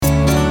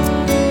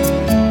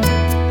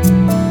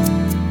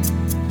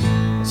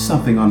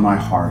something on my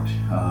heart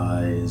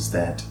is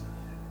that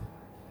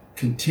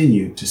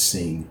continue to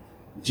sing.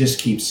 Just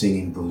keep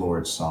singing the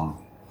Lord's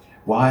song.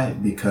 Why?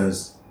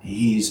 Because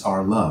He's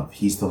our love.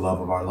 He's the love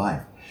of our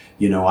life.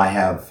 You know, I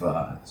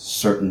have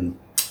certain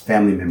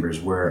family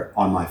members where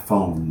on my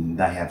phone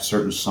I have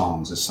certain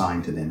songs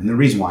assigned to them. And the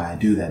reason why I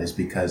do that is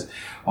because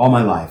all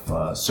my life,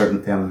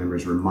 certain family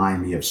members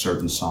remind me of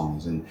certain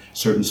songs, and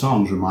certain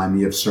songs remind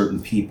me of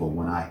certain people.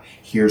 When I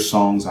hear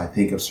songs, I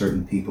think of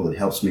certain people. It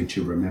helps me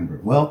to remember.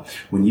 Well,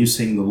 when you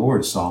sing the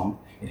Lord's song,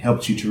 it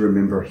helps you to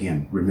remember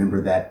Him.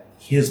 Remember that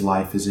His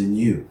life is in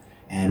you.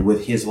 And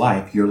with His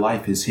life, your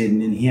life is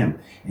hidden in Him.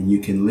 And you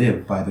can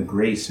live by the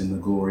grace and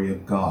the glory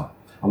of God.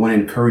 I want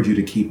to encourage you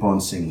to keep on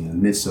singing in the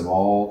midst of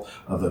all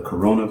of the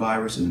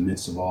coronavirus, in the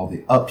midst of all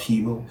the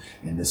upheaval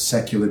and the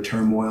secular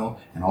turmoil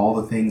and all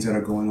the things that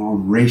are going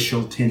on,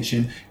 racial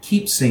tension.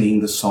 Keep singing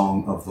the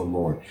song of the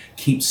Lord.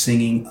 Keep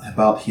singing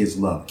about His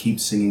love.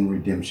 Keep singing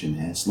redemption.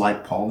 And it's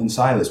like Paul and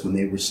Silas, when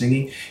they were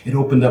singing, it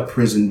opened up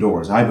prison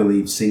doors. I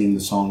believe singing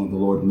the song of the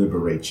Lord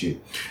liberates you.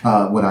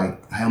 What I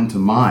come to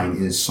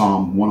mind is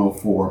Psalm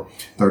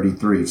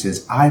 104:33. It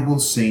says, I will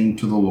sing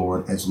to the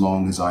Lord as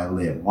long as I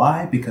live.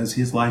 Why? Because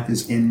His life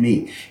is in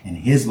me, and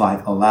His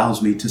life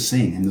allows me to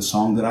sing, and the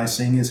song that I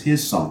sing is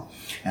His song.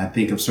 And I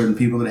think of certain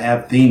people that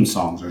have theme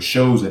songs or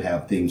shows that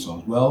have theme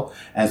songs. Well,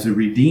 as the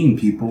redeemed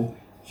people,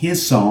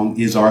 His song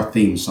is our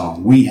theme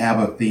song. We have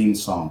a theme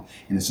song,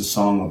 and it's a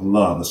song of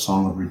love, a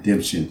song of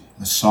redemption,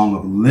 a song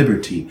of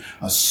liberty,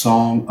 a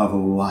song of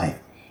life.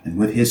 And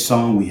with His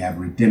song, we have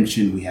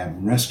redemption, we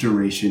have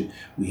restoration,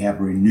 we have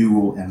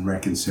renewal and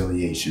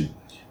reconciliation.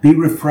 Be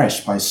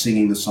refreshed by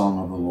singing the song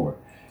of the Lord.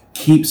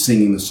 Keep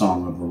singing the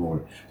song of the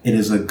Lord. It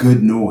is a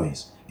good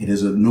noise. It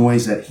is a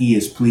noise that He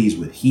is pleased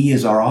with. He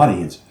is our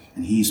audience,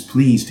 and He's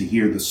pleased to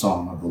hear the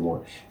song of the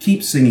Lord.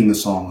 Keep singing the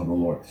song of the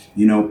Lord.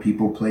 You know,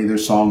 people play their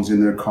songs in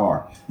their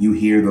car. You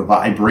hear the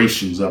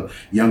vibrations of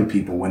young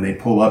people when they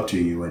pull up to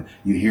you, and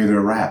you hear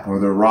their rap or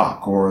their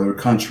rock or their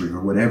country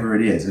or whatever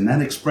it is, and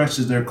that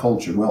expresses their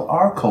culture. Well,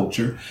 our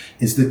culture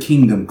is the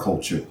kingdom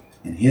culture.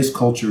 And His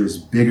culture is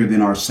bigger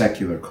than our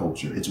secular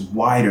culture. It's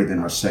wider than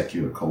our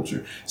secular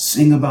culture.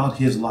 Sing about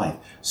His life.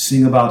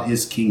 Sing about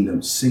His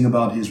kingdom. Sing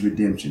about His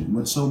redemption. And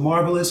what's so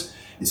marvelous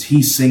is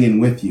He's singing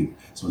with you.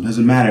 So it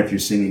doesn't matter if you're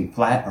singing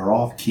flat or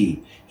off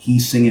key.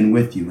 He's singing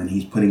with you, and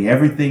He's putting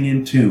everything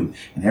in tune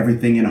and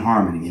everything in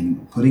harmony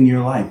and putting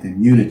your life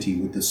in unity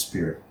with the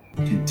Spirit.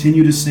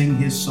 Continue to sing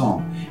His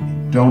song,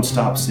 and don't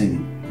stop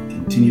singing.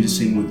 Continue to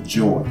sing with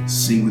joy.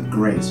 Sing with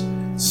grace.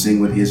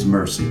 Sing with His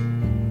mercy.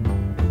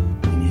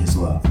 His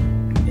love.